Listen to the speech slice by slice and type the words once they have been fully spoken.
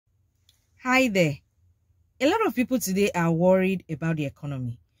Hi there. A lot of people today are worried about the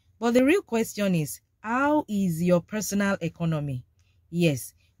economy. But the real question is, how is your personal economy?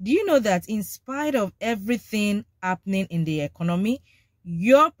 Yes. Do you know that in spite of everything happening in the economy,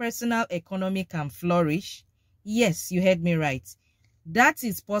 your personal economy can flourish? Yes, you heard me right. That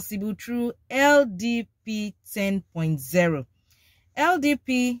is possible through LDP 10.0.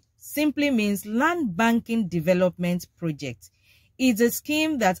 LDP simply means Land Banking Development Project. It's a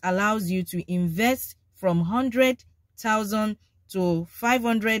scheme that allows you to invest from 100,000 to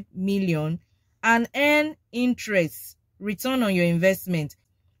 500 million and earn interest, return on your investment.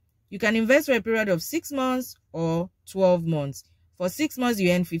 You can invest for a period of 6 months or 12 months. For 6 months,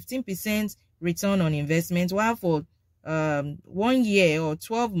 you earn 15% return on investment, while for 1 year or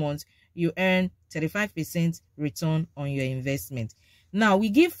 12 months, you earn 35% return on your investment. Now, we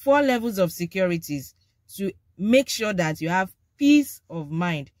give 4 levels of securities to make sure that you have peace of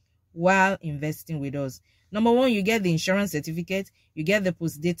mind while investing with us. Number 1, you get the insurance certificate, you get the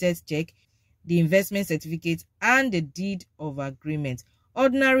post-dated check, the investment certificate, and the deed of agreement.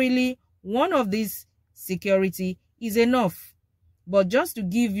 Ordinarily, one of these security is enough, but just to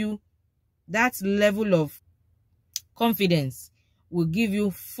give you that level of confidence, will give you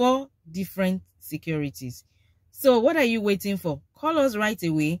 4 different securities. So what are you waiting for? Call us right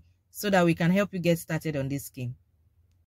away so that we can help you get started on this scheme.